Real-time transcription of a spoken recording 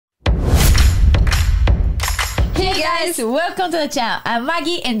Hey guys, welcome to the channel. I'm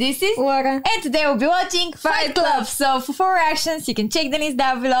Maggie and this is Laura. And today we'll be watching Fight Club. So for full reactions, you can check the links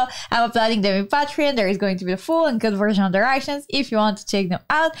down below. I'm uploading them in Patreon. There is going to be the full and cut version of the reactions if you want to check them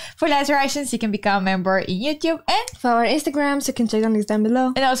out. For last reactions, you can become a member in YouTube and For our Instagrams, you can check the links down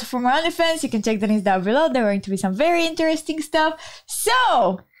below. and also for my OnlyFans, you can check the links down below. There are going to be some very interesting stuff.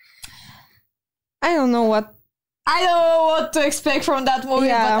 So I don't know what. I don't know what to expect from that movie,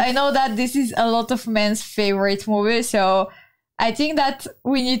 Yeah. but I know that this is a lot of men's favorite movie, so I think that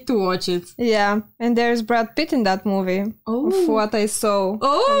we need to watch it. Yeah, and there's Brad Pitt in that movie. Oh. Of what I saw.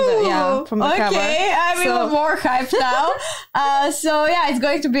 Oh, from the cover. Okay, I'm So- even more hyped now. So yeah, it's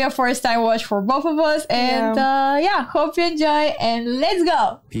going to be a first time watch for both of us, and yeah, hope you enjoy, and let's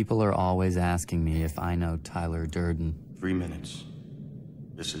go. People are always asking me if I know Tyler Durden. 3 minutes.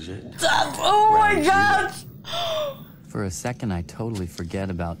 This is it. Oh my god! For a second, I totally forget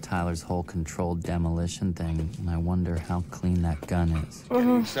about Tyler's whole controlled demolition thing, and I wonder how clean that gun is.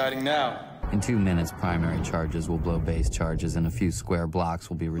 Getting exciting now. In 2 minutes, primary charges will blow base charges, and a few square blocks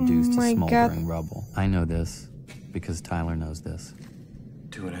will be reduced to my smoldering God. rubble. I know this because Tyler knows this.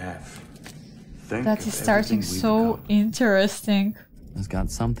 2.5. Think That of is starting everything we've so become. interesting. It's got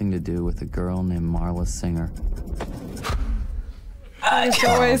something to do with a girl named Marla Singer. It's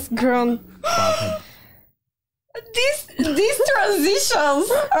always grown. Bob had These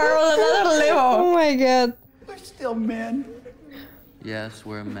transitions are on another level. Oh my god. We're still men. Yes,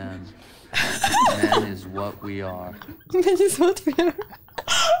 we're men. Men is what we are. That is what we are.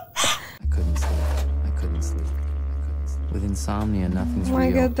 I couldn't sleep. I couldn't sleep. I couldn't sleep. With insomnia, nothing's Oh my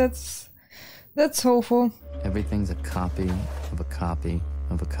real. god, that's awful. Everything's a copy of a copy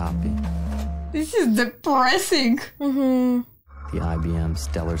of a copy. This is depressing. Mm-hmm. The IBM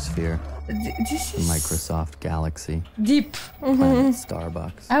Stellar Sphere, This the is Microsoft Galaxy, deep. Planet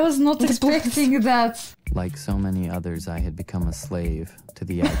Starbucks. I was not expecting that. Like so many others, I had become a slave to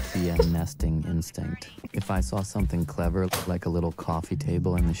the IKEA nesting instinct. If I saw something clever, like a little coffee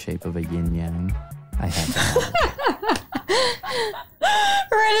table in the shape of a yin-yang, I had to have it.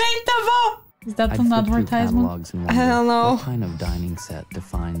 Relatable. Is that I'd an flip through advertisement? catalogs and I wonder, don't know. what kind of dining set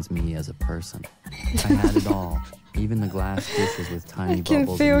defines me as a person? I had it all, even the glass dishes with tiny I can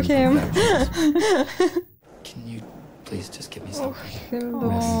bubbles feel and him. imperfections. Can you please just give me something? Red Oh,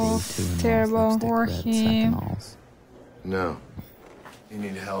 blue two and terrible. lipstick, Poor red him. Seconals. No. You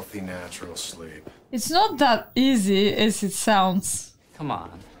need healthy, natural sleep. It's not that easy as it sounds. Come on,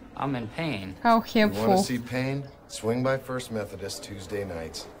 I'm in pain. How You want helpful. to see pain? Swing by First Methodist Tuesday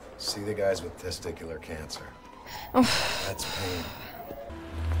nights. See the guys with testicular cancer. That's pain.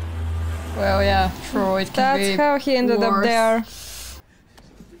 Well, yeah, true. It can That's be how he ended up worse. there.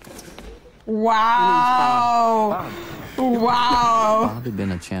 Wow! Wow! Bob had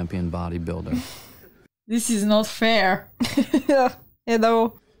been a champion bodybuilder. This is not fair. You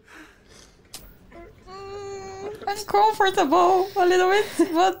know. Uncomfortable a little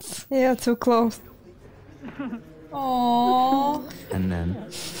bit, but Yeah, too close. oh, And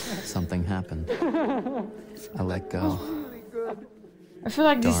then something happened. I let go. I feel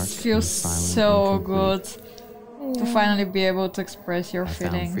like Dark this feels and silent so and good complete. to finally be able to express your I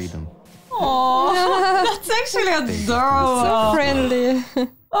found feelings. freedom. Oh, that's actually adorable. Friendly.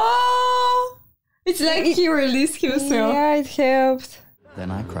 Oh, it's like he released himself. Yeah, it helped. Then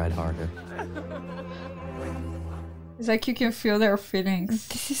I cried harder. It's like you can feel their feelings.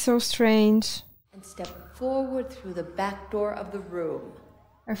 This is so strange. And step forward through the back door of the room.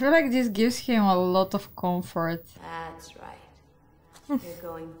 I feel like this gives him a lot of comfort. That's right. You're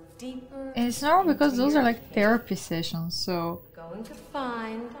going deeper. And it's normal because into those your are like cave. therapy sessions, so Going to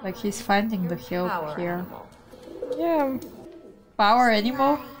find like he's finding the your help power here. animal. Yeah. Power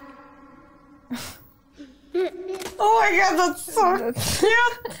animal? Oh my god, that's so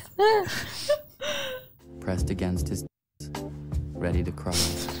cute! Pressed against his ready to cry.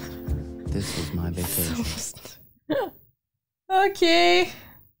 This was my vacation. Okay.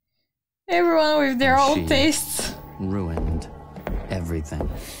 Everyone with their And own she- tastes. Ruined everything.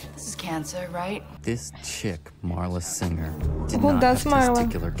 This is cancer, right? This chick, Marla Singer, did Who not does have Marla?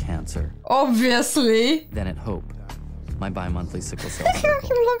 testicular cancer. Obviously. Then at Hope, my bi-monthly sickle cell circle.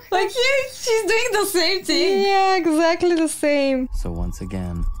 Like she's doing the same thing. Yeah, exactly the same. So once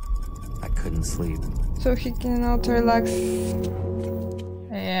again, I couldn't sleep. So he cannot relax.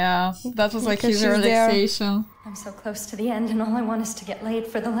 Yeah, that was like Because his she's there. relaxation. I'm so close to the end, and all I want is to get laid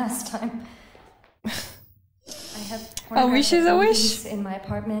for the last time. I have A wish is a wish. LEDs in my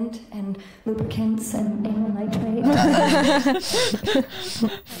apartment, and lubricants and amyl nitrate.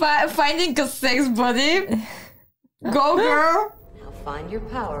 Finding a sex buddy. Go girl. Now find your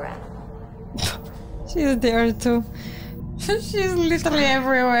power animal. She's there too. She's literally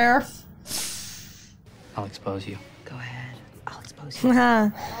everywhere. I'll expose you. Go ahead. I'll expose you.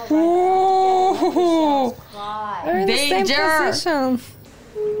 Ooh. They're in the same Danger. position.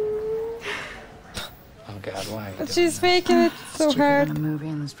 Oh God, why? Are you But doing she's that? making it so Cheaper hard. than a movie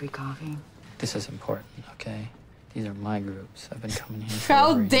and this free coffee. This is important, okay? These are my groups. I've been coming here. For How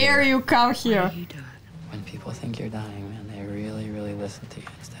over a dare year. you come What here? are you doing? When people think you're dying, man, they really, really listen to you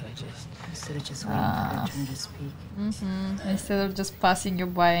instead of just. Instead of just waiting for their turn to speak. Instead of just passing you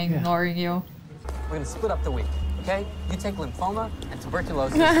by and ignoring you. We're gonna split up the week, okay? You take lymphoma and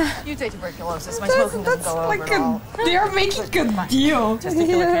tuberculosis. You take tuberculosis. My That's, smoking doesn't that's go like over at all. They're making a deal.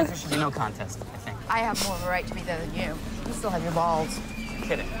 Testicular cancer should be no contest, I think. I have more of a right to be there than you. You still have your balls.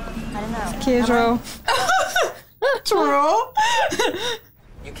 Kidding. I don't know. Casual. True.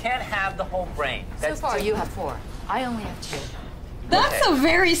 You can't have the whole brain. So far, you have 4. I only have 2. That's a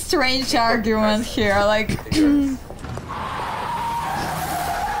very strange argument here. Like,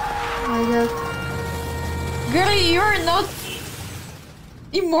 Oh my god. girl, you're not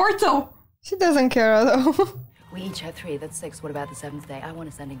immortal. She doesn't care at all. We each have 3. That's 6. What about the 7th day? I want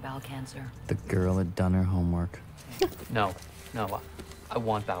ascending bowel cancer. The girl had done her homework. No, I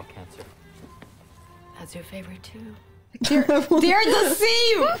want bowel cancer. That's your favorite too. They're the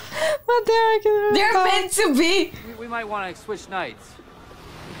same. But They're meant to be. We might want to switch nights.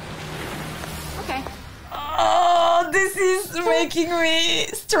 Okay. Oh, this is making me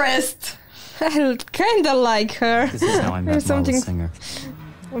stressed. I kinda like her. This is how I met There's something Marla Singer.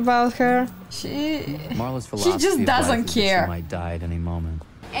 about her. Marla's philosophy just of doesn't life is that care. she might die at any moment.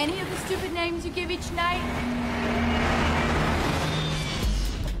 Any of the stupid names you give each night?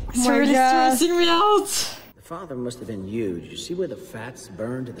 It's my really God. stressing me out. The father must have been you. Did you see where the fat's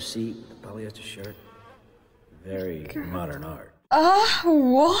burned to the seat? The polyester shirt? Very modern art.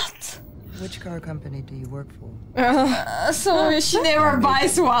 What? Which car company do you work for? So she never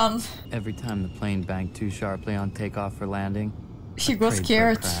buys one. Every time the plane banked too sharply on takeoff or landing, She I got prayed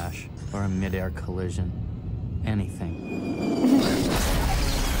scared. for a crash or a mid-air collision. Anything.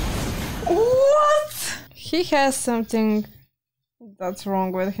 What? He has something that's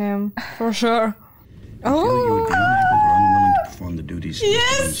wrong with him, for sure. You would Oh, be unable or unwilling to perform the duties listed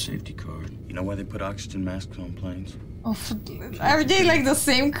Yes! on the safety card. You know why they put oxygen masks on planes? Oh, are they like the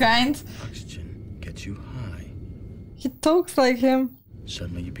same kind? Oxygen gets you high. he talks like him.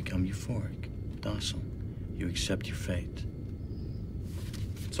 Suddenly you become euphoric, docile. You accept your fate.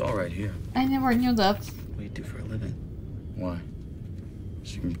 It's all right here. I never knew that. What do you do for a living? Why?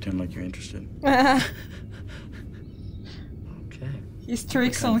 So you can pretend like you're interested. Okay. His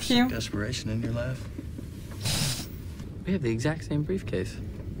tricks Kind on of sick him. desperation in your laugh. We have the exact same briefcase.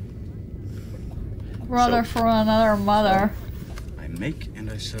 Brother from another mother. I make and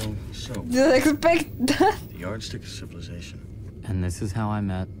I sell soap. Didn't expect that. The yardstick of civilization. And this is how I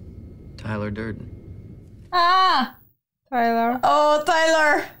met Tyler Durden. Ah! Tyler. Oh,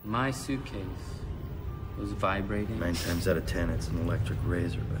 Tyler! My suitcase was vibrating. 9 times out of 10, it's an electric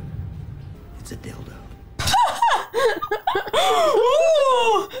razor, but it's a dildo.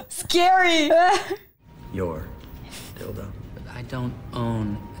 Ooh! Scary! Your dildo. I don't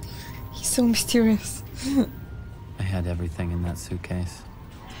own. He's so mysterious. I had everything in that suitcase.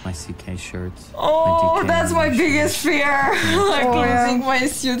 My CK shirts. Oh, my DK that's my ammunition. biggest fear. Like Oh, yeah. losing my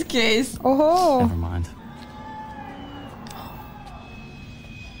suitcase. Oh, Never mind.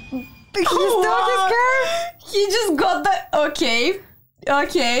 he's still his car. He just got the. Okay.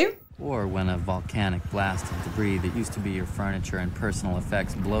 Okay. Or when a volcanic blast of debris that used to be your furniture and personal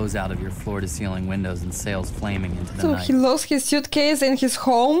effects blows out of your floor-to-ceiling windows and sails flaming into the So night. he lost his suitcase in his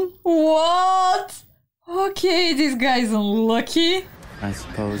home. What? Okay, this guy's unlucky. I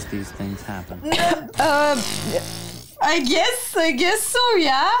suppose these things happen. I guess so,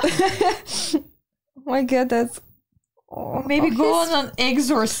 yeah. Oh my god, that's. Oh, Maybe go his- on an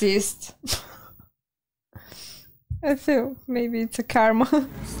exorcist. I feel maybe it's a karma.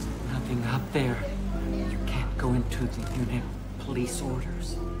 Nothing up there. You can't go into the unit. Police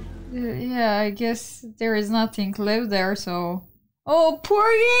orders. Yeah, I guess there is nothing left there, so. Oh,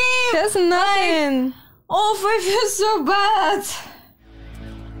 poor him! There's nothing. Oh, I feel so bad.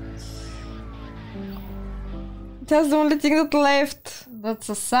 That's the only thing that left. That's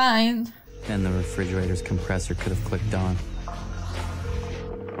a sign. Then the refrigerator's compressor could have clicked on.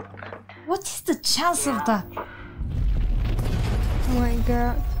 What is the chance of that? Oh my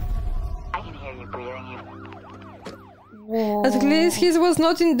god. I can hear you breathing. Whoa. At least his was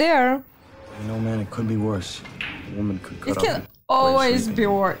not in there. You know, man, it could be worse. A woman could cut It off can your always sleeping be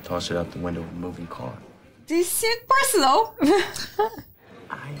and worse. Toss it out the window of a moving car. This seems personal.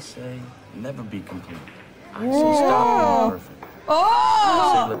 I say never be complete. I say stop being perfect.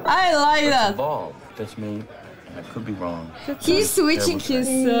 Oh, I like Let's that. evolve. That's me. I could be wrong. He's switching his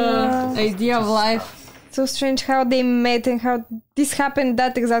idea of life. So strange how they met and how this happened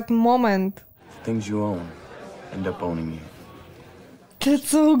that exact moment. Things you own end up owning you. That's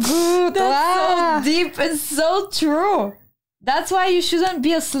so good. That's so deep and so true. That's why you shouldn't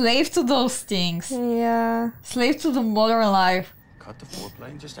be a slave to those things. Yeah. Slave to the modern life. Cut the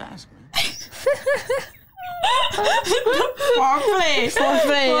foreplay and just ask me. Foreplay.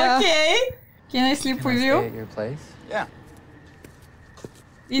 Foreplay, yeah. Okay. Can I sleep with you? Stay at your place? Yeah.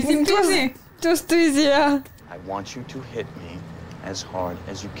 Easy peasy. Just easy, yeah. I want you to hit me as hard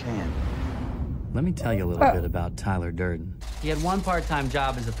as you can. Let me tell you a little bit about Tyler Durden. He had one part-time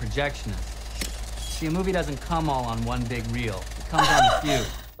job as a projectionist. See, a movie doesn't come all on one big reel. It comes on a few.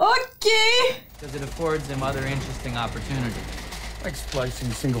 Okay. Because it affords him other interesting opportunities. Like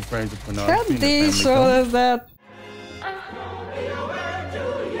splicing single frames of How pornography in a they family show film. us that?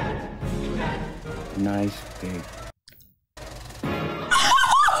 Nice big.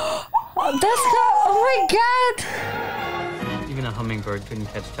 That's how. Oh my god! Even a hummingbird couldn't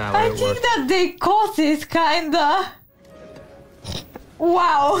catch Tyler I at think work. that they caught it, kinda.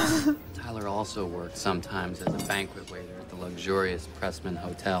 Wow. Tyler also worked sometimes as a banquet waiter at the luxurious Pressman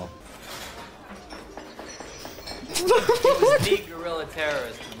Hotel. He was the guerrilla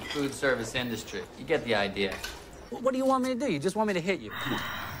terrorist in the food service industry. You get the idea. What do you want me to do? You just want me to hit you?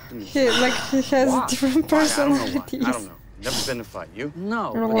 He has different personalities. I don't know. Never been in a fight. You? No.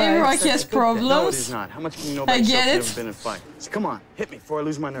 Everyone has problems. No, it is not. How much can you know about I yourself? get You've it. never been in a fight. So come on, hit me before I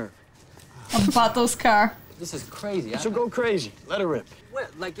lose my nerve. A battle scar. This is crazy. So go crazy. Let her rip. What,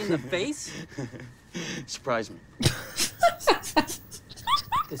 like in the face? Surprise me.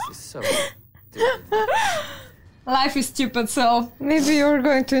 This is so... Life is stupid, so Maybe you're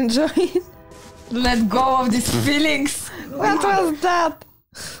going to enjoy it. let go of these feelings. What was that?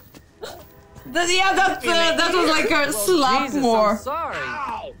 That was like a slap Jesus, more. I'm sorry.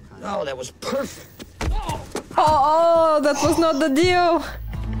 Oh, that was perfect. Oh, that was not the deal.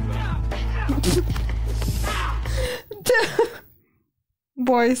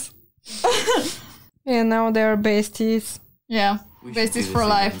 Boys. Yeah, now they're besties. Yeah, We should do besties this for again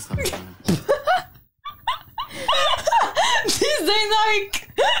life. sometime. This dynamic.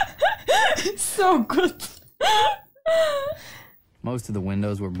 So good. Most of the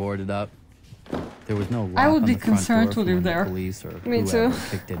windows were boarded up. There was no lock I would on be the front concerned door to for live when there. the police or Me whoever too.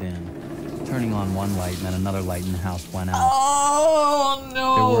 kicked it in. Turning on one light and then another light in the house went out. Oh There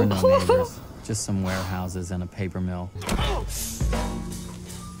were no. no neighbors, just some warehouses and a paper mill.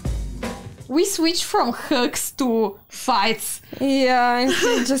 We switched from hugs to fights. Yeah, and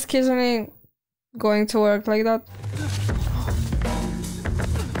he just occasionally going to work like that.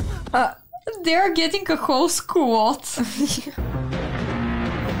 They're getting a whole squad.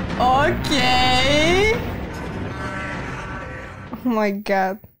 Okay. Oh my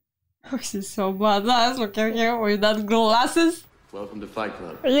god. Oh, she's so badass. Look at her with that glasses. Welcome to Fight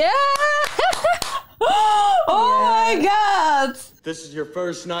Club. Yeah! Oh my god. This is your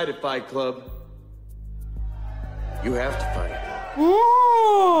first night at Fight Club. You have to fight.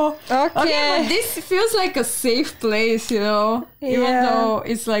 Ooh. Okay. Okay, but this feels like a safe place, you know? Even Yeah. though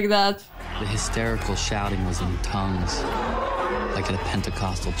it's like that. The hysterical shouting was in tongues, like at a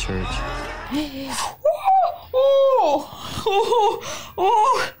Pentecostal church. Oh, oh,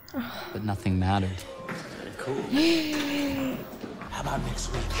 oh. But nothing mattered. Cool. How about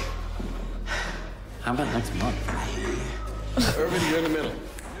next week? How about next month? Irvin, you're in the middle.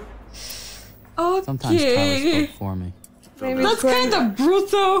 Sometimes Tyler Okay. spoke for me. Maybe That's it's going, kind of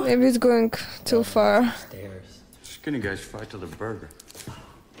brutal. maybe it's going too far. Stairs. Skinny guys fight till they're burger.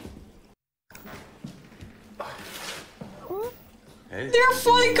 Hey, They're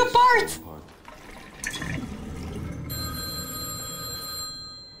falling apart.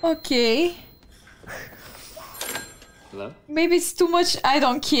 Okay. Hello? Maybe it's too much. I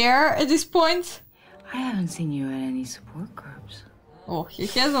don't care at this point. I haven't seen you at any support groups. Oh, he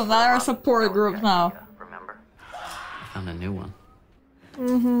has another support group now. Remember? I found a new one.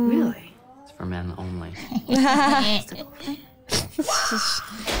 Really? It's for men only.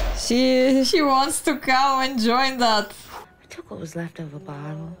 She wants to come and join that. I took what was left of a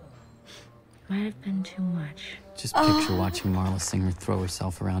bottle. Might have been too much. Just picture watching Marla Singer throw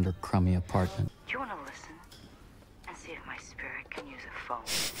herself around her crummy apartment. Do you want to listen and see if my spirit can use a phone?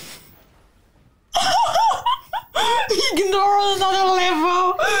 Ignore on another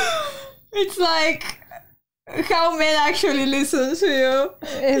level. It's like how men actually listen to you.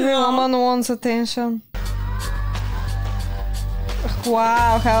 Every woman wants attention.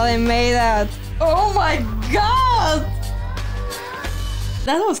 Wow, how they made that. Oh my god!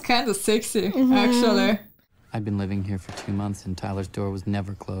 That was kind of sexy, actually. I'd been living here for 2 months and Tyler's door was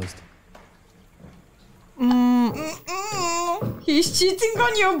never closed. He's cheating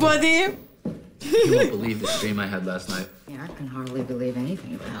on you, buddy. You won't believe the dream I had last night. Yeah, I can hardly believe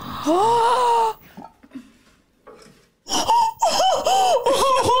anything about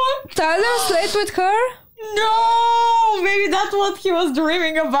Tyler slept with her? No! Maybe that's what he was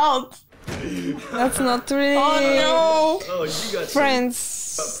dreaming about. That's not really... Oh no! Oh, you got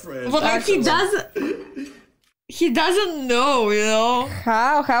friends. But like he doesn't know, you know?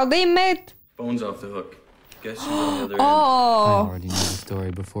 How they met? Phone's off the hook. Guess she's on the other I Oh, already knew the story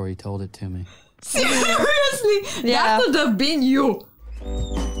before he told it to me. Seriously? Yeah. That could have been you.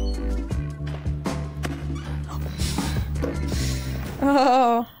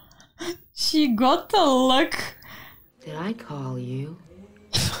 oh. She got the look. Did I call you?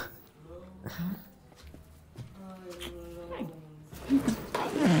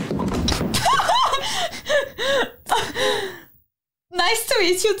 Nice to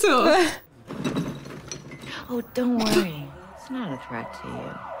meet you too. Oh, don't worry. It's not a threat to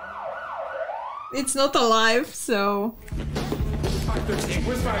you. It's not alive, so... 513,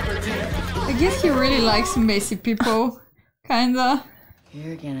 where's 513? I guess he really likes messy people. Kinda.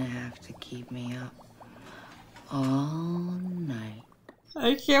 You're gonna have to keep me up all night.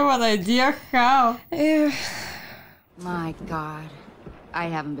 I have an idea how. My God. I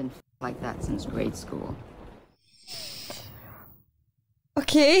haven't been like that since grade school.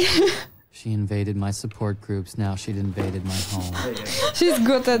 Okay. She invaded my support groups, now she'd invaded my home. She's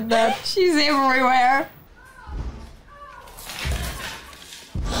good at that. She's everywhere.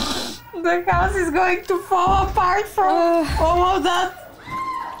 The house is going to fall apart from all of that.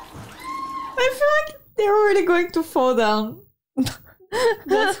 I feel like they're really going to fall down.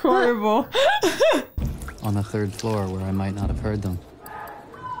 That's horrible. On the 3rd floor where I might not have heard them.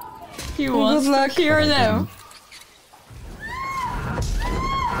 He wants to hear them.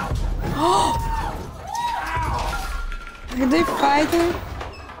 Are they fighting?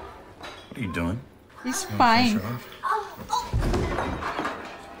 What are you doing? He's fine.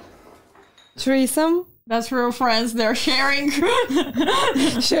 Threesome? That's real friends, they're sharing.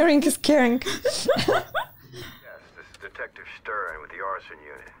 Sharing is caring. Yes, this is Detective Stern with the arson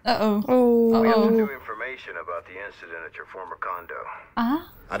unit. Oh. We have some new information about the incident at your former condo.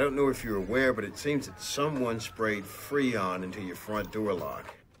 I don't know if you're aware, but it seems that someone sprayed Freon into your front door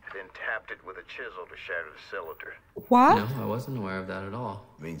lock. Then tapped it with a chisel to shatter the cylinder. What? No, I wasn't aware of that at all.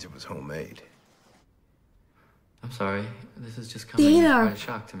 Means it was homemade. I'm sorry. This is just coming as quite a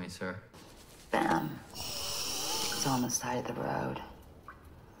shock to me, sir. Bam. It's on the side of the road.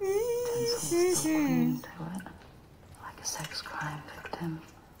 Pencils still clinging to it. Like a sex crime victim.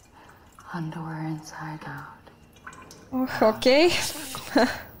 Underwear inside out. Oh, okay.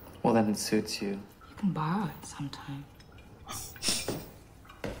 Well, then it suits you. You can borrow it sometime.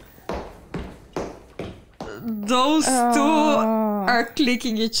 Those two are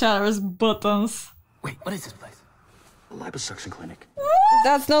clicking each other's buttons. Wait, what is this place? A liposuction clinic.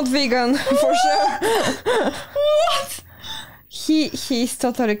 That's not vegan, for sure. What? He's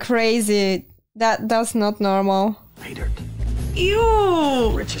totally crazy. That's not normal. Pay dirt.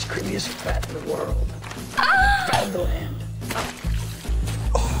 Ew! Richest, creamiest fat in the world. Fat in the land.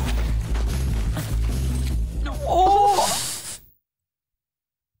 Oh!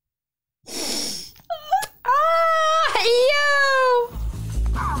 Ew!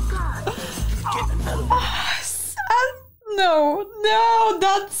 No,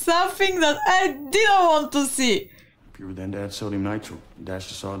 that's something that I didn't want to see. If you were then to add sodium nitrile, dash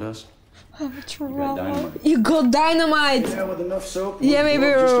the sawdust. What's You got dynamite. You got dynamite. Yeah, with enough soap. Yeah, maybe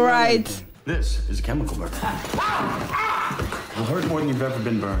you're right. This is a chemical burn. It'll hurt more than you've ever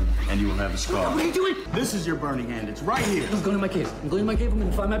been burned, and you will have a scar. What are you doing? This is your burning hand. It's right here. I'm going to my cave. I'm going to my cave. I'm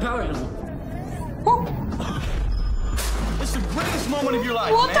going to find my power animal. It's the greatest moment of your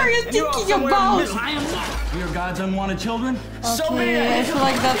life, What man. are you And you're thinking off somewhere about? missing. I am not. We are God's unwanted children. So be Okay, I it. feel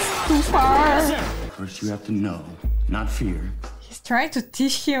like that's too far. First, you have to know, not fear. He's trying to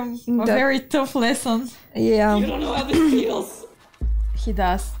teach him a That- very tough lesson. Yeah. You don't know how this feels. He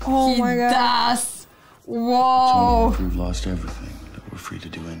does. Oh he my God. does. It's Whoa. only after we've lost everything that we're free to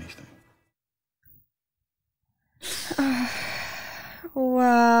do anything.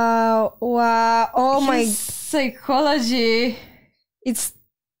 Wow. Oh my. His psychology. It's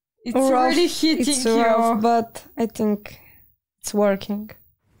rough. Really hitting it's you. rough, but I think it's working.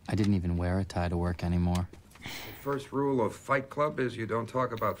 I didn't even wear a tie to work anymore. The first rule of Fight Club is you don't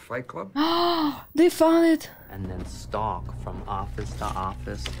talk about Fight Club. They found it. And then stalk from office to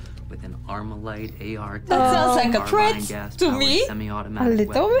office with an Armalite AR. That sounds like a threat to me. A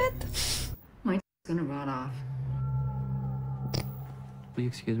little bit. My gonna rot off. Will you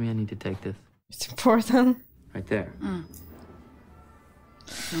excuse me? I need to take this. It's important. Right there. Know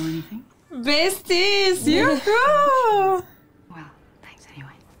anything? Besties, you go. Well, thanks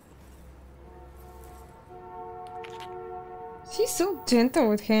anyway. She's so gentle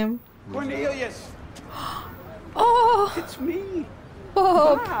with him. Cornelius! Oh! It's me!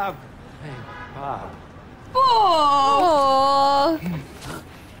 Bob! Bob! Hey, Bob. Oh!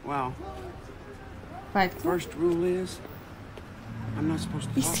 Wow. Fight First rule is I'm not supposed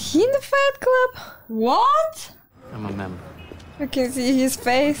to talk. Is he in the Fight Club? What? I'm a member. You can see his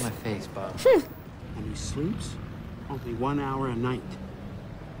face. My face, Bob. And he sleeps only 1 hour a night.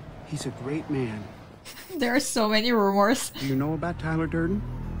 He's a great man. There are so many rumors. Do you know about Tyler Durden?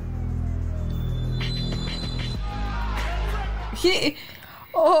 He...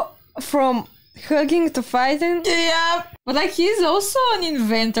 Oh, from hugging to fighting? Yeah. But like he's also an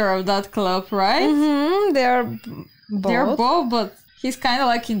inventor of that club, right? Mm-hmm. They're both, but he's kind of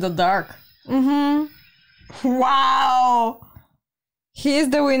like in the dark. Mm-hmm. Wow. He is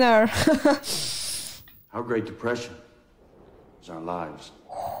the winner. Our Great Depression is our lives.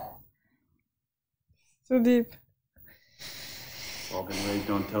 So deep. All been raised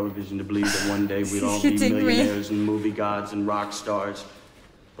on television to believe that one day we'd all be Hitting me. millionaires and movie gods and rock stars.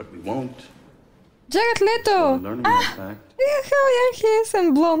 But we won't. Jared Leto! We're learning that fact. Look at how young he is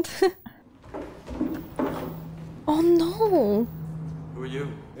and blonde. Oh no! Who are you?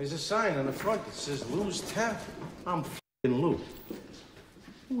 There's a sign on the front that says Lou's Tavern. I'm f***ing Lou.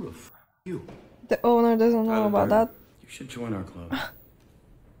 Who the f*** you? The owner doesn't know about that. You should join our club.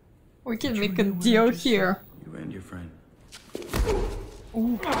 We can make a deal here. You and your friend.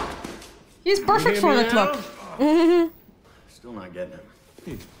 Ooh. He's perfect for the club. Still not getting it.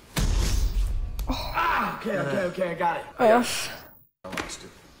 Okay, I got it.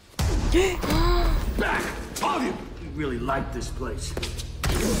 Back! All of you! You really like this place.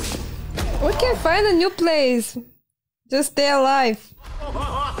 We can find a new place. Just stay alive.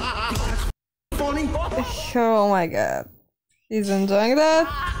 Funny? Oh my god. He's enjoying that?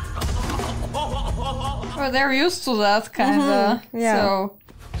 Well, they're used to that kinda. Yeah. So.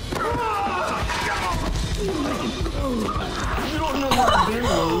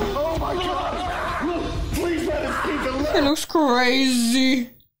 Oh my god! Look, please let us keep it lit. He looks crazy.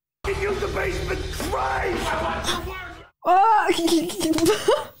 Use the basement. Christ! Oh!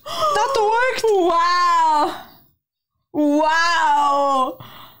 That worked! Wow! Wow!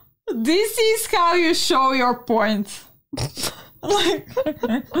 This is how you show your point. Like,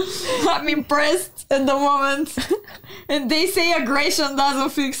 I'm impressed at the moment. And they say aggression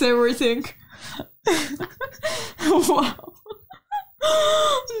doesn't fix everything. Wow.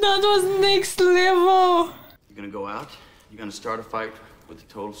 That was next level. You're gonna go out, you're gonna start a fight with a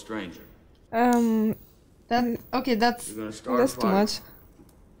total stranger. Okay, that's You're gonna start that's a too fight, much.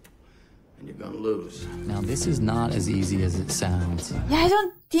 and you're gonna lose. Now, this is not as easy as it sounds. yeah. I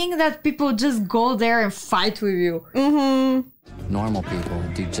don't think that people just go there and fight with you. Mm-hmm. Normal people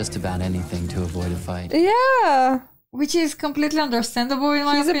do just about anything to avoid a fight. Yeah. Which is completely understandable in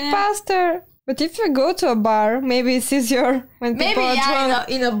my He's opinion. a pastor. But if you go to a bar, maybe it's easier when Maybe people are drunk.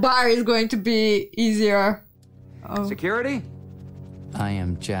 in a bar is going to be easier. Oh. Security? I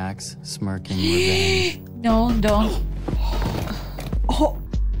am Jack's smirking revenge. No, don't. Oh,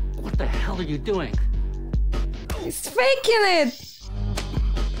 What the hell are you doing? he's faking it.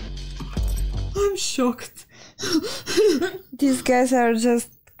 I'm shocked. These guys are just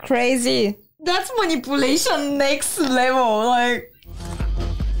crazy. That's manipulation next level, like.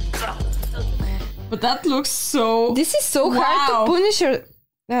 But that looks so. This is so hard to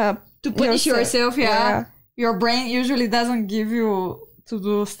punish yourself. Yeah. Your brain usually doesn't give you to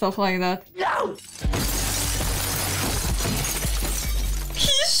do stuff like that. No!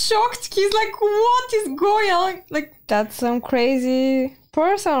 He's shocked. He's like, what is going on? Like, that's some crazy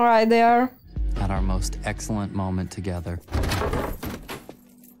person right there. At our most excellent moment together. oh,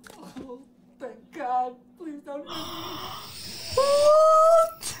 thank God. Please don't.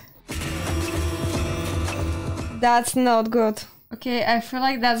 What? That's not good. Okay, I feel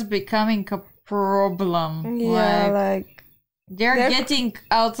like that's becoming a problem. Yeah, like they're getting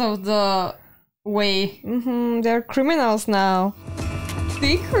out of the way. Mm-hmm, they're criminals now.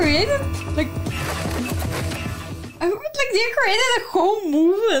 They created like they created a whole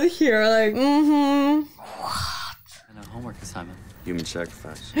movement here. Like, mm-hmm. And a homework assignment. Human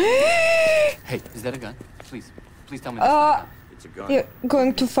sacrifice. Hey, is that a gun? Please tell me this. It's a gun. You're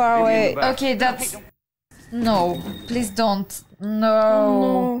going too far away. Okay, that's... No, please don't. No.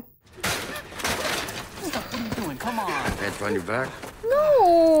 No. What are you doing? Come on. Hands behind your back.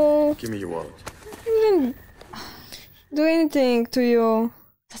 No. Give me your wallet. I didn't do anything to you.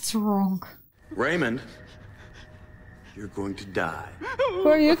 That's wrong. Raymond, you're going to die.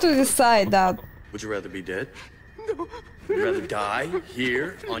 For you to decide that. Would you rather be dead? No. Would you rather die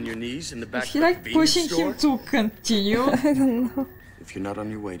here on your knees in the back Is he of the like convenience pushing store? him to continue? I don't know. If you're not on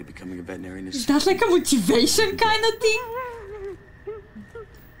your way to becoming a veterinarian, Is that like a motivation kind of thing?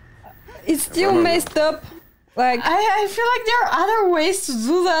 It's still messed up. Like I feel like there are other ways to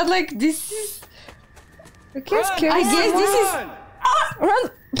do that. Like this is... You can't scare I guess this is...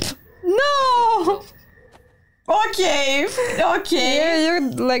 Run! No! Okay, okay. Yeah, you're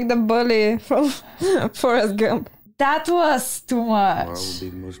like the bully from Forrest Gump. That was too much. Tomorrow will be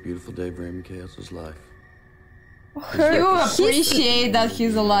the most beautiful day of Raymond Chaos's life. You appreciate that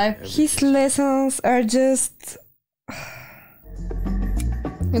he's alive. His lessons are just...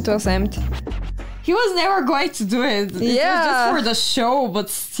 It was empty. He was never going to do it. It was just for the show, but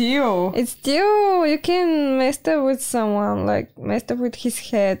still. It's still... You can mess up with someone, like mess up with his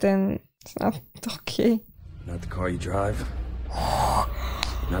head, and it's not okay. Not the car you drive.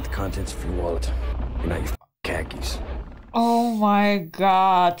 Not the contents of your wallet. You're not your khakis. Oh my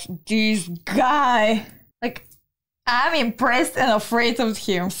god, this guy. Like, I'm impressed and afraid of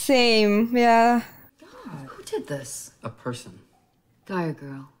him. Same, yeah. Who did this? A person. Guy or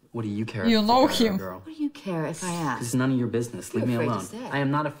girl? What do you care? You if know it's a guy or a him. girl? What do you care if I ask? It's none of your business. Leave me You're afraid alone. to say. I am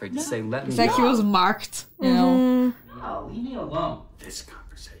not afraid to say. Let me. It's like he was marked, you know. No, leave me alone. This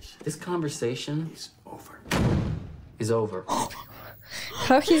conversation. This conversation is over. Is over.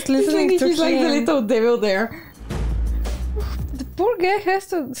 How he's listening to He's like the him. little devil there. The poor guy has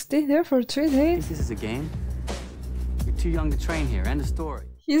to stay there for 3 days. This is a game. You're too young to train here. End of story.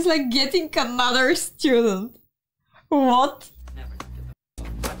 He's like getting another student. What?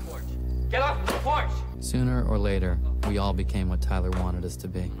 Get off the porch! Sooner or later, we all became what Tyler wanted us to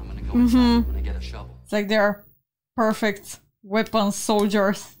be. I'm gonna go inside. I'm gonna get a shovel. It's like they're perfect weapon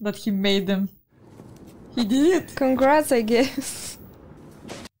soldiers that he made them. He did it. Congrats, I guess.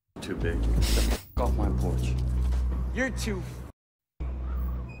 Too big. Get off my porch. You're too.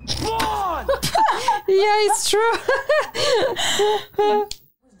 Yeah, it's true.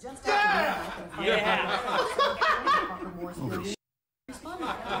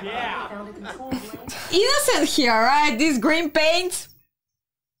 Innocent here, right? This green paint.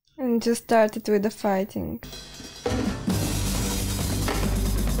 And just started with the fighting.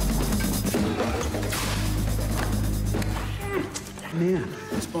 Man,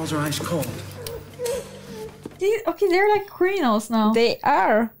 these balls are ice cold. Okay, they're like criminals now. They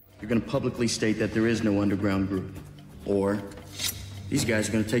are. You're gonna publicly state that there is no underground group. Or these guys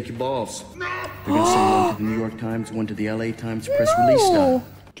are gonna take your balls. They're gonna send one to the New York Times, one to the LA Times press release style.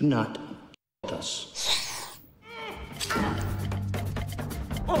 Do not us.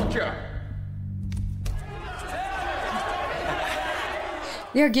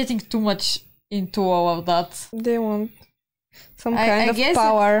 They're getting too much into all of that. They want some kind of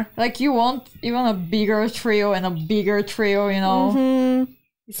power. Like you want even a bigger trio and a bigger trio, you know?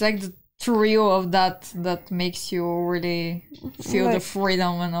 It's like the trio of that makes you really feel the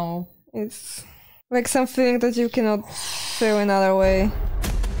freedom and all. It's like something that you cannot feel another way.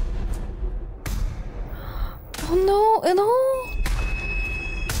 Oh no, no!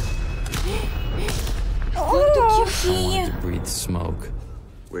 I wanted to breathe smoke.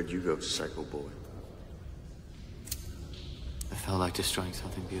 Where'd you go, psycho boy? I felt like destroying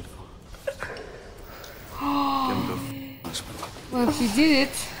something beautiful. Well, he did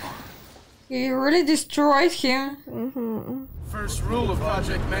it. He really destroyed him. First rule of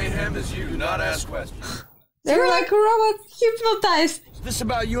Project Mayhem is you do not ask questions. They're like robots hypnotized. Is this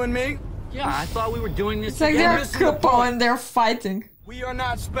about you and me? Yeah, I thought we were doing this It's like together. they're a couple and they're fighting. We are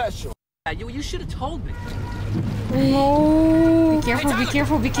not special. Yeah, you should have told me. No! Be careful, be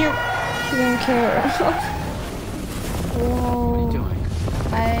careful, be careful. He don't care. What are you doing?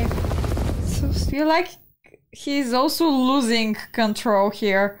 I feel like he's also losing control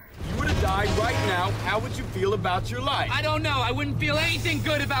here. You would have died right now. How would you feel about your life? I don't know. I wouldn't feel anything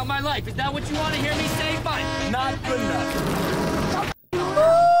good about my life. Is that what you want to hear me say? Fine. Not good enough.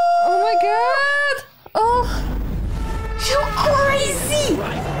 Oh my god! Oh! You crazy!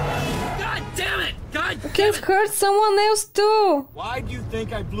 God damn it! God You can hurt someone else too! Why do you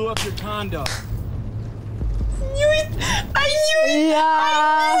think I blew up your condo? Knew it! I knew it! Yeah!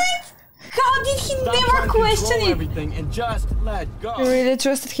 I knew it! How did he Stop never trying to question control it? everything and just let go. You really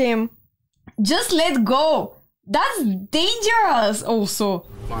trusted him. Just let go. That's dangerous also.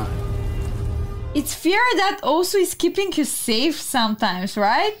 Fine. It's fear that also is keeping you safe sometimes,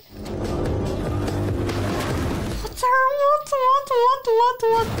 right?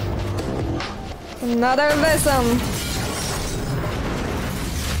 What? Another lesson.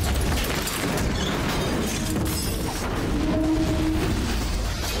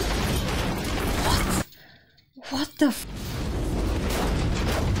 What the f?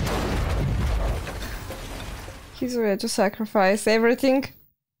 He's ready to sacrifice everything.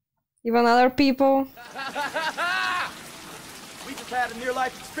 Even other people. We just had a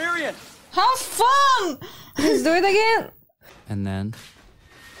near-life experience. How fun! Let's do it again. And then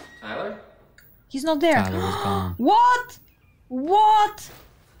Tyler? He's not there. Tyler was gone. What? What?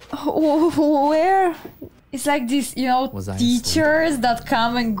 Where? It's like this, you know, Was I teachers that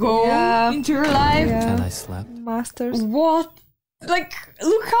come and go into your life. And I slept. Masters. What? Like,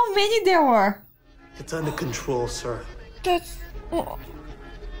 look how many there were. It's under control, sir. That's...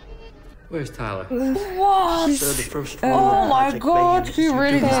 Where's Tyler? What? Sir, the first Oh my Project god, Mayhem he is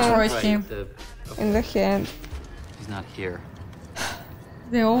really due destroyed tonight. him. In the hand. He's not here.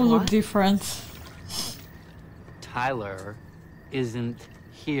 They all look different. Tyler isn't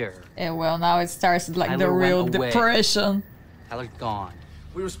here. Yeah, well, now it starts like the Tyler real went away. depression. Tyler's gone.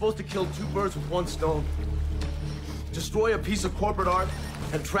 We were supposed to kill two birds with one stone. Destroy a piece of corporate art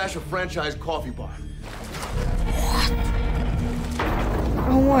and trash a franchise coffee bar.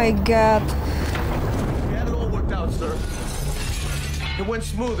 Oh my god. We had it all worked out, sir. It went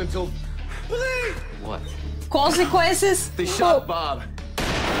smooth until... What? Consequences? They shot Bob.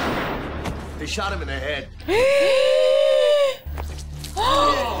 They shot him in the head.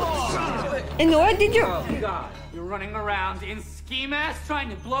 And what did you... Oh God, you're running around in ski masks trying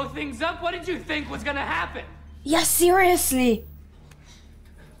to blow things up? What did you think was gonna happen? Yeah, seriously.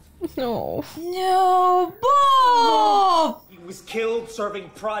 No. No, Bob! He was killed serving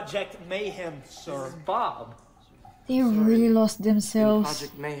Project Mayhem, sir. Bob. They really lost In themselves.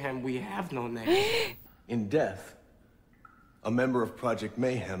 Project Mayhem, we have no name. In death, a member of Project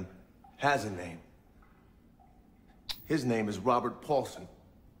Mayhem has a name. His name is Robert Paulson.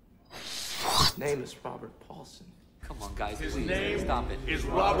 His name is Robert Paulson. Come on, guys, please stop it. Is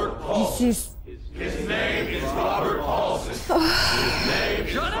Robert Paulson. This is... His name is Robert Paulson. His name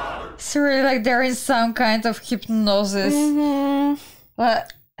is Robert. It's really like they're in some kind of hypnosis.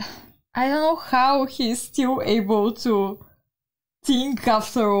 But I don't know how he's still able to think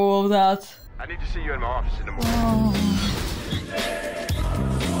after all of that. I need to see you in my office in the morning.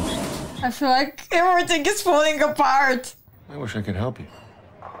 I feel like everything is falling apart. I wish I could help you,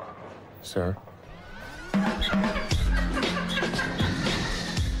 sir.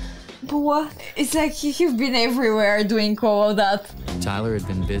 But what? It's like you've been everywhere doing all of that. Tyler had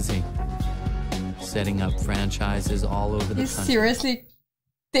been busy setting up franchises all over the He's country. seriously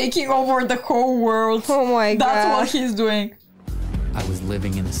taking over the whole world. Oh my god. That's what he's doing. I was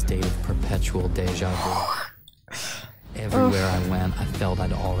living in a state of perpetual deja vu. Everywhere I went, I felt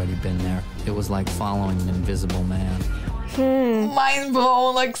I'd already been there. It was like following an invisible man. Mind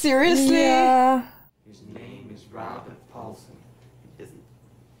blown, like seriously? Yeah. His name is Robert Paulson. Isn't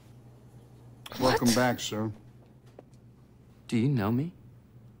Welcome back, sir. Do you know me?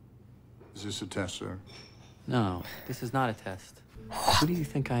 Is this a test, sir? No, this is not a test. Who do you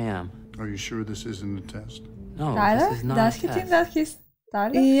think I am? Are you sure this isn't a test? No, Tyler? this is not Does a he test. think that he's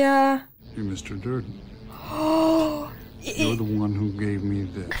Tyler? Yeah. You're Mr. Durden. Oh, You're the one who gave me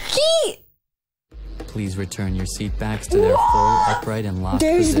this. Please return your seat backs to their full, upright, and locked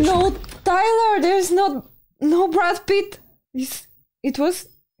There's position. no Tyler. There's no Brad Pitt. It was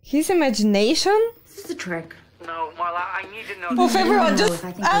his imagination. This is a trick. No, Marla, I need to know. Oh, everyone, know just if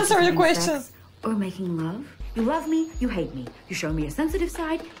I think answer this is the having questions. sex or making love. You love me, you hate me. You show me a sensitive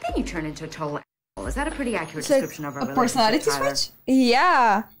side, then you turn into a total asshole. Is that a pretty accurate description of our A relationship, personality Tyler? switch?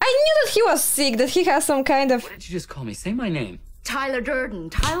 Yeah. I knew that he was sick, that he has some kind of... What did you just call me? Say my name. Tyler Durden.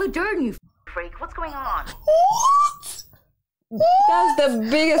 Tyler Durden, you freak. What's going on? What? That's the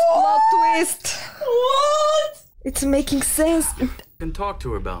biggest plot twist. What? It's making sense. And talk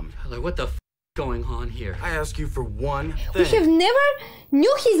to her about me. Tyler, what the f going on here? I ask you for one We thing. have never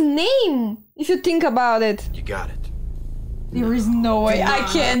knew his name, if you think about it. You got it. There is no way. I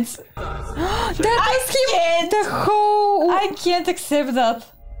can't. That is him. The whole... I can't accept that.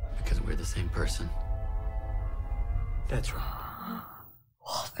 Because we're the same person. That's right.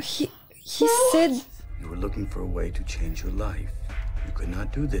 He said... You were looking for a way to change your life. You could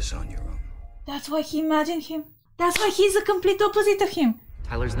not do this on your own. That's why he imagined him. That's why he's the complete opposite of him.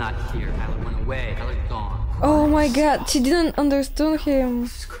 Tyler's not here. Tyler went away. Tyler's gone. Oh my god, she didn't understand him.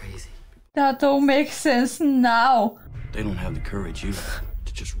 This is crazy. That all makes sense now. They don't have the courage either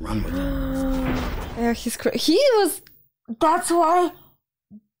to just run with it. Yeah, he was. That's why.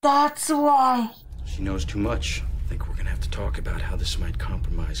 That's why. She knows too much. I think we're gonna have to talk about how this might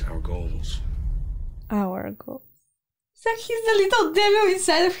compromise our goals. Our goals. It's like he's the little devil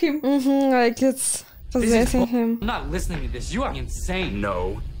inside of him. Like it's possessing him. I'm not listening to this. You are insane.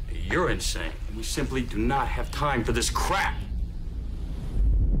 No, you're insane. We simply do not have time for this crap.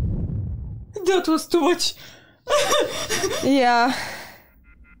 That was too much. Yeah.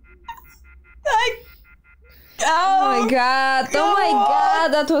 Oh my god! Oh my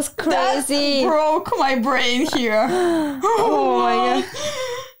god! That was crazy. That broke my brain here. Oh my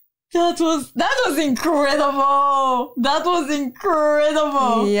god! That was incredible. That was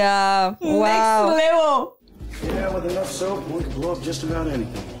incredible. Yeah. Wow. Next level. Yeah, with enough soap, one could blow up just about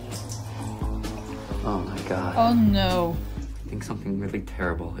anything. Oh my god. Oh no. I think something really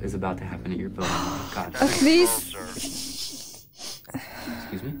terrible is about to happen at your building. Oh god. At least.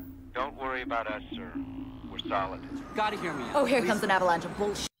 Excuse me? Don't worry about us, sir. We're solid. Gotta hear me out. Oh, here comes an avalanche of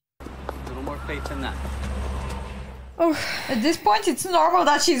bullshit. A little more faith than that. Oh, at this point, it's normal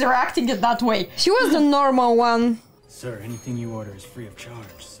that she's reacting it that way. She was the normal one. Sir, anything you order is free of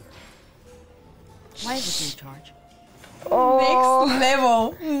charge, sir. Why is it free of charge? Oh, next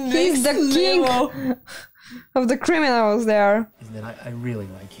level. He's the king of the criminals there. Isn't it? I really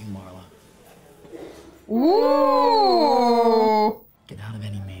like you, Marla. Ooh. Get out of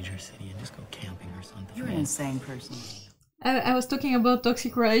any major city and just go camping or something. You're an insane person. I was talking about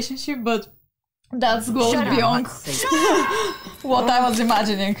toxic relationship, but that goes beyond what I was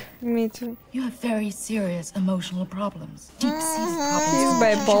imagining. Me too. You have very serious emotional problems. Deep-seated problems. He's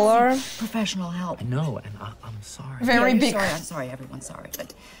bipolar. Professional help. I know, and I'm sorry. Very big. Sorry, I'm sorry, everyone's sorry,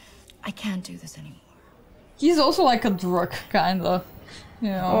 but I can't do this anymore. He's also like a drug, kind of.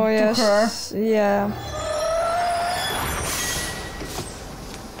 You know, oh, yeah. to her. Yeah.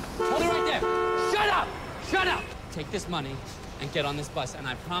 Hold it right there! Shut up! Shut up! Take this money and get on this bus, and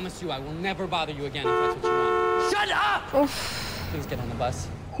I promise you I will never bother you again if that's what you want. Shut up! Oof. Please get on the bus.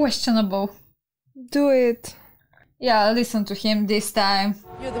 Questionable. Do it. Yeah, listen to him this time.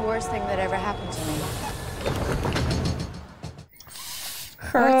 You're the worst thing that ever happened to me.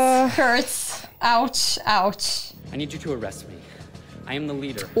 Hurts. Ouch. Ouch. I need you to arrest me. I am the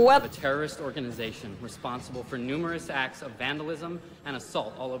leader of a terrorist organization responsible for numerous acts of vandalism and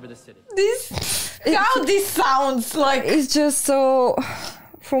assault all over the city. How this sounds like. It's just so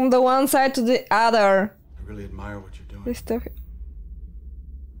from the one side to the other. I really admire what you're doing. This stuff.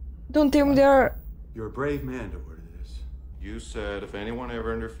 Don't tell me they're. You're a brave man to order this. You said if anyone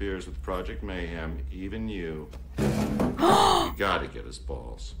ever interferes with Project Mayhem, even you, you gotta get his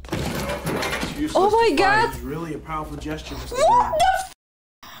balls. Oh my god! It's really a powerful gesture, Mr. What the f?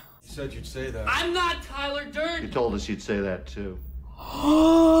 You said you'd say that. I'm not Tyler Durden! You told us you'd say that too.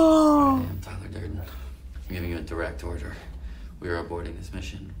 I am Tyler Durden. I'm giving you a direct order. We are aborting this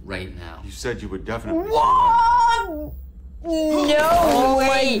mission right now. You said you would definitely What? No oh way!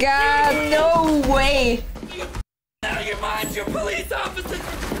 My god! No way! Out of your minds, you're police officers!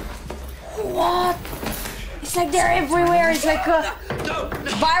 What? It's like they're everywhere. It's like a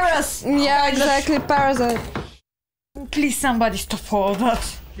virus. Yeah, exactly. Parasite. Please, somebody stop all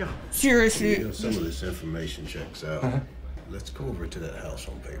that. Yeah. Seriously. You know, some of this information checks out. Let's go over to that house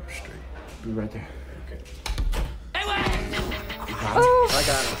on Paper Street. Be right there. Okay. Hey, wait! Oh, I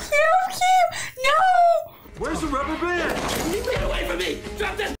got him. Help him! No! Where's the rubber band? Get away from me!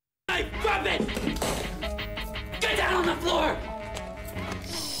 Drop this knife! Drop it! Get down on the floor!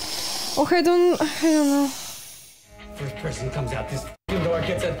 Oh, I don't know. First person comes out this door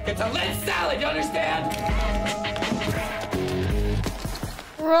gets a lid salad, you understand?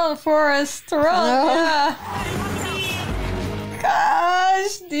 Run, Forrest, run! Yeah.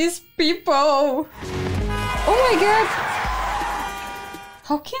 Gosh, these people! Oh my god!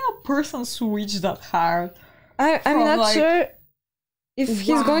 How can a person switch that hard? I'm not sure if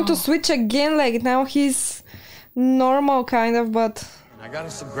he's going to switch again. Like now he's normal kind of, but. I got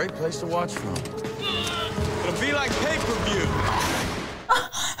us a great place to watch from. It'll be like pay-per-view.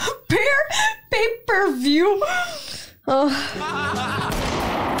 Pay-per-view. Oh.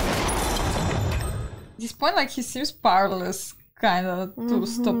 At this point, like he seems powerless, kind of, to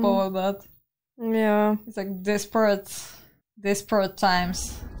stop all of that. Yeah. It's like desperate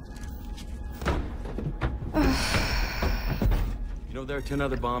times. You know, there are 10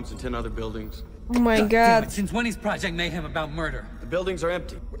 other bombs in 10 other buildings. Oh my god. Since when is Project Mayhem about murder? The buildings are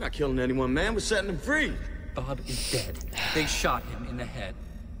empty. We're not killing anyone, man. We're setting them free. Bob is dead. They shot him in the head.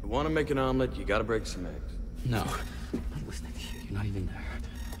 You want to make an omelet, you got to break some eggs. No. I'm not listening to you. You're not even there.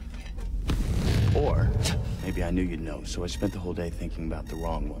 Or maybe I knew you'd know, so I spent the whole day thinking about the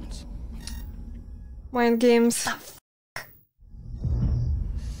wrong ones. Mind games.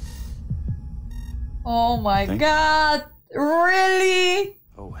 Oh my god! Really?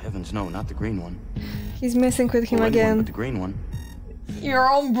 Oh heavens, no, not the green one. He's messing with him Or anyone again. but the green one. Your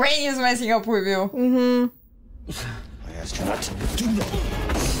own brain is messing up with you. I asked you not to do that.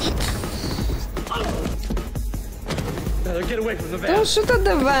 Get away from the van. Don't shoot at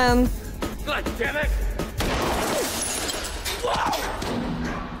the van. God damn it! Wow!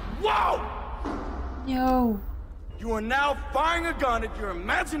 Wow! Yo. You are now firing a gun at your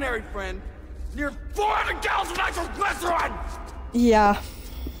imaginary friend near 400 gallons of nitroglycerin! Yeah.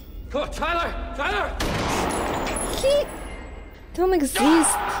 Come on, Tyler! Tyler! He don't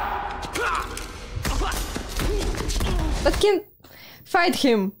exist. But can fight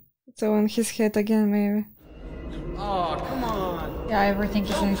him. So on his head again, maybe. Oh, come on. Yeah, everything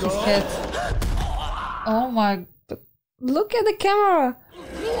is in his head. Oh my... Look at the camera.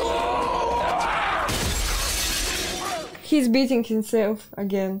 He's beating himself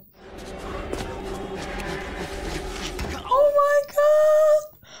again. Oh my god!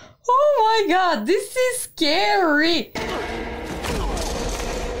 Oh my god, this is scary!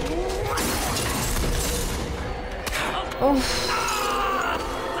 Oh.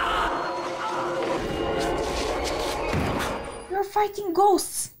 You're fighting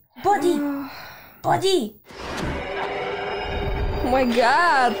ghosts! Buddy! Buddy! Oh my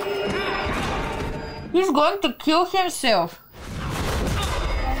god! He's going to kill himself!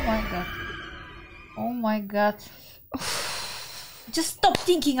 Oh my god. Oh my god. Just stop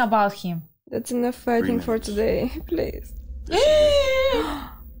thinking about him. That's enough fighting for today, please.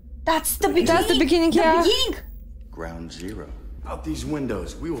 That's the beginning! That's the beginning, yeah. beginning! Ground zero. Out these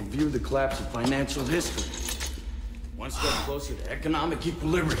windows, we will view the collapse of financial history. One step closer to economic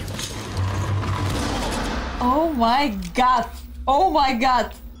equilibrium. Oh my god! Oh my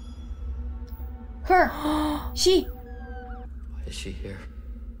god! Her! She! Why is she here?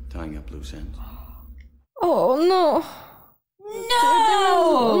 Tying up loose ends. Oh no!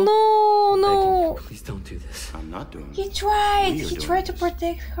 No! No! No! Please don't do this. I'm not doing it. He tried! We are He doing tried to this.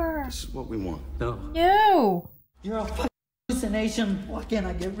 protect her. This is what we want. No. No! You're a hallucination. Why can't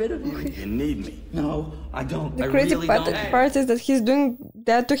I get rid of you? You need me. No, I don't. The I crazy really part, don't. part is that he's doing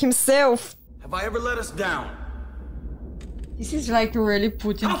that to himself. Have I ever let us down? This is like really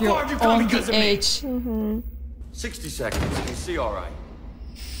putting How you far have you come on because the of me? edge. 60 seconds. You see all right.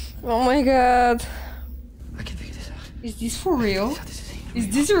 Oh my god. I can figure this out. Is this for real? Is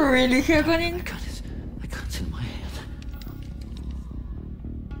this really happening? My gun's in my hand.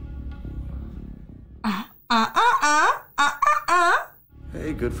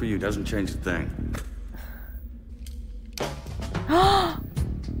 Hey, good for you. Doesn't change a thing. Not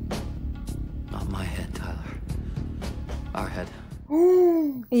my head, Tyler. Our head.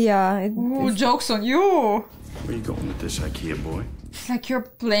 Yeah. Ooh, joke's on you! Where are you going with this, IKEA boy? It's like you're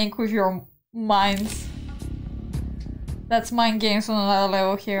playing with your minds. That's mind games on another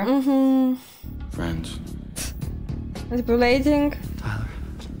level here. Friends. Manipulating. Tyler,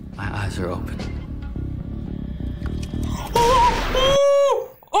 my eyes are open. Oh!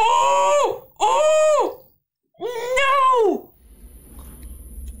 Oh! Oh! No!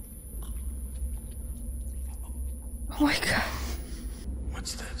 Oh my god.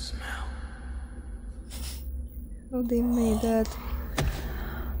 What's that smell? How they made that.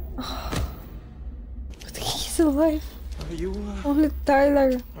 But he's alive. Are you, Only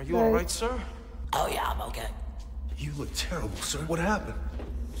Tyler. Are you all right, sir? Oh yeah, I'm okay. You look terrible, sir. What happened?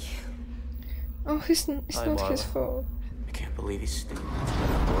 Oh, it's not his fault. I can't believe he's stupid.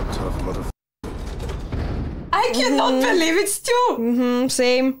 One tough mother. I cannot believe it's true!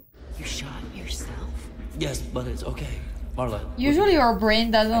 Same. You shot yourself? Yes, but it's okay. Marla. Usually your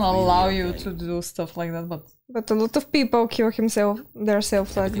brain doesn't allow you to do stuff like that, but... But a lot of people kill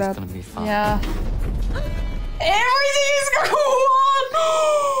themselves like that. Gonna be fine. Yeah. Everything is going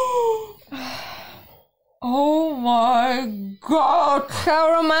on! Oh my god!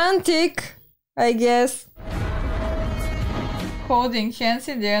 How romantic, I guess. Holding hands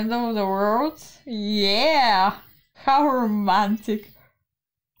in the end of the world? Yeah! How romantic.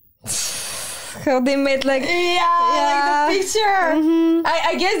 How they made like... Like the picture!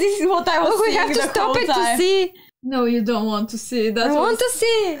 I guess this is what I was Look, we seeing have to the stop whole it time. to see. No, you don't want to see it. I want to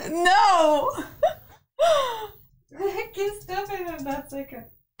see. No! I can't stop it in that second.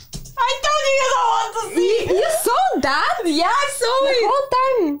 I told you don't want to see! You saw that? Yeah, I saw The it! whole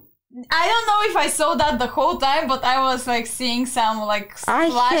time. I don't know if I saw that the whole time, but I was like seeing some like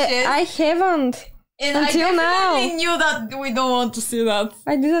flashes. I haven't. And Until I now. definitely knew that we don't want to see that.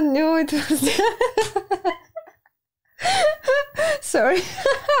 I didn't know it was. Sorry.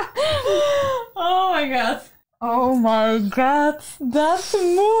 Oh my god. Oh my god. That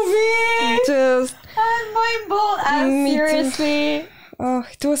movie. Just. I'm mind blown. I'm Me too. seriously. Oh,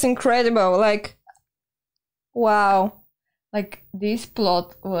 it was incredible. Like, wow. Like, this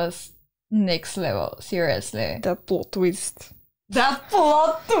plot was next level. Seriously. That plot twist. That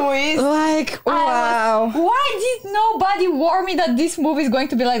plot twist. Like, wow. Why did nobody warn me that this movie is going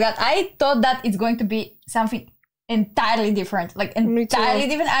to be like that? I thought that it's going to be something entirely different. Like, entirely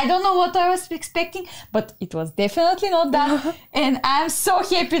different. I don't know what I was expecting, but it was definitely not that. And I'm so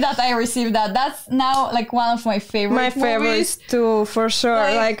happy that I received that. That's now, like, one of my favorite movies. My favorites too, for sure.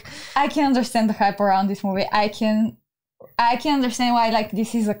 Like, I can understand the hype around this movie. I can understand why, like,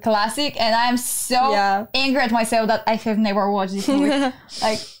 this is a classic, and I'm so angry at myself that I have never watched this movie.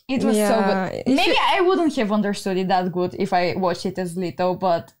 Like, it was so good. Maybe I wouldn't have understood it that good if I watched it as little,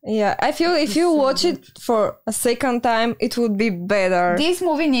 but... Yeah, I feel if you watch it for a second time, it would be better. This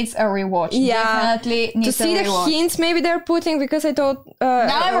movie needs a rewatch. Yeah. Definitely needs to see a rewatch. The hints maybe they're putting, because I thought...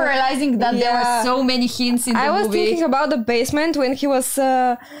 now I'm realizing that there were so many hints in the movie. I was thinking about the basement when he was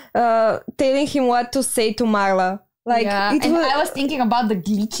telling him what to say to Marla. Like, and I was thinking about the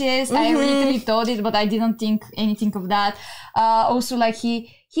glitches. I literally thought it, but I didn't think anything of that. Also, like,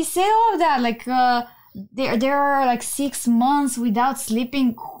 he said all of that. Like, there are like 6 months without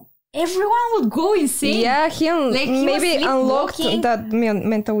sleeping. Everyone would go insane. Yeah, he maybe unlocked that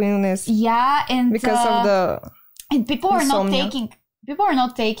mental illness. Yeah, and because of the and people insomnia. are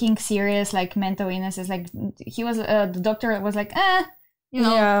not taking serious, like, mental illnesses. Like, he was the doctor was like, you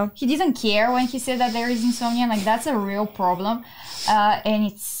know, he didn't care when he said that there is insomnia. Like, that's a real problem. And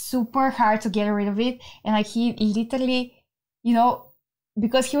it's super hard to get rid of it. And, like, he literally, you know,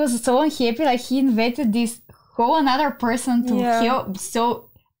 because he was so unhappy, like, he invented this whole another person to kill. So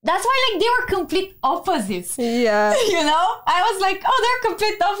that's why, like, they were complete opposites. Yeah. You know? I was like, oh, they're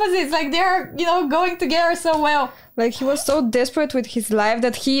complete opposites. Like, they're, you know, going together so well. Like, he was so desperate with his life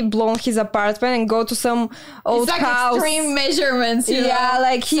that he blown his apartment and go to some old it's like house. Extreme measurements, you know?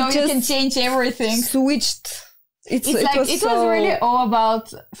 Like, he so just you can change everything. Switched. It was really all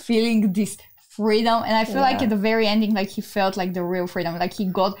about feeling this freedom, and I feel like at the very ending, like, he felt like the real freedom. Like, he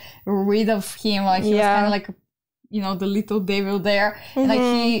got rid of him. Like, he was kind of like, you know, the little devil there. And, like,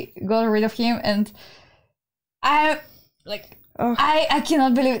 he got rid of him, and I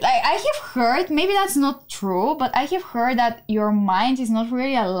cannot believe it. I have heard, maybe that's not true, but I have heard that your mind is not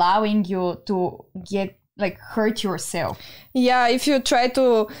really allowing you to get, like, hurt yourself. Yeah, if you try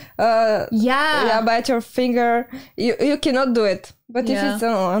to bite your finger, you cannot do it. But if it's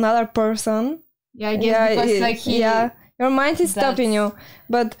another person, I guess because, like, your mind is stopping you.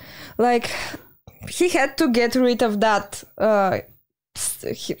 But, like, he had to get rid of that.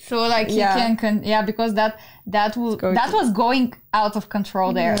 So, like, he can because that was going out of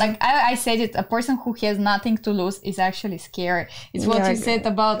control there. Like, I said it, a person who has nothing to lose is actually scary. It's what you said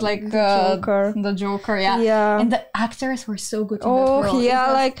about, like, the Joker. And the actors were so good in that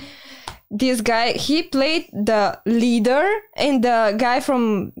role. Like, this guy, he played the leader and the guy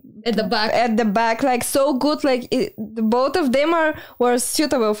from at the back, like, so good. Like, both of them were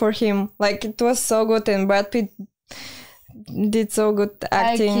suitable for him. Like, it was so good, and Brad Pitt did so good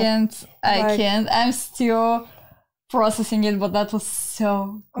acting. I can't. I'm still processing it, but that was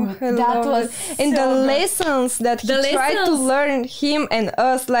so good. And the lessons that he tried to learn, him and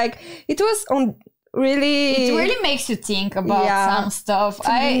us, like, it was on really... It really makes you think about some stuff.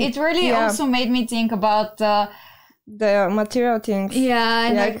 It really also made me think about the material things.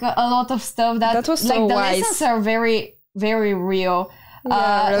 And like a lot of stuff that was so like the wise. Lessons are very, very real.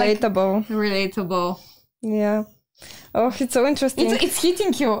 Relatable. Relatable. Yeah. Oh, it's so interesting. It's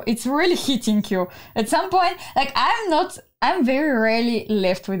hitting you. It's really hitting you. At some point, like, I'm very rarely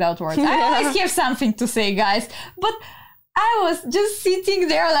left without words. I always have something to say, guys. But I was just sitting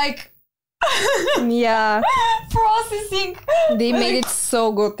there, like, processing. They made it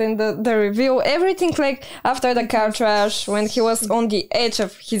so good in the review. Everything, like, after the car crash, when he was on the edge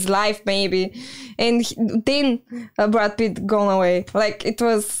of his life, maybe. And then Brad Pitt gone away. Like, it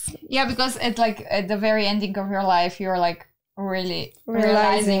was... Yeah, because at the very ending of your life, you're, like, really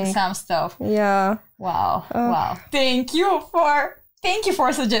realizing some stuff. Yeah. Wow. Wow. Thank you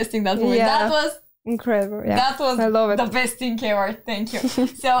for suggesting that movie. That was incredible. Yeah. That was I love it. The best thing ever. Thank you.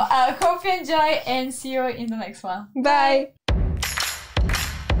 So I hope you enjoy, and see you in the next one. Bye.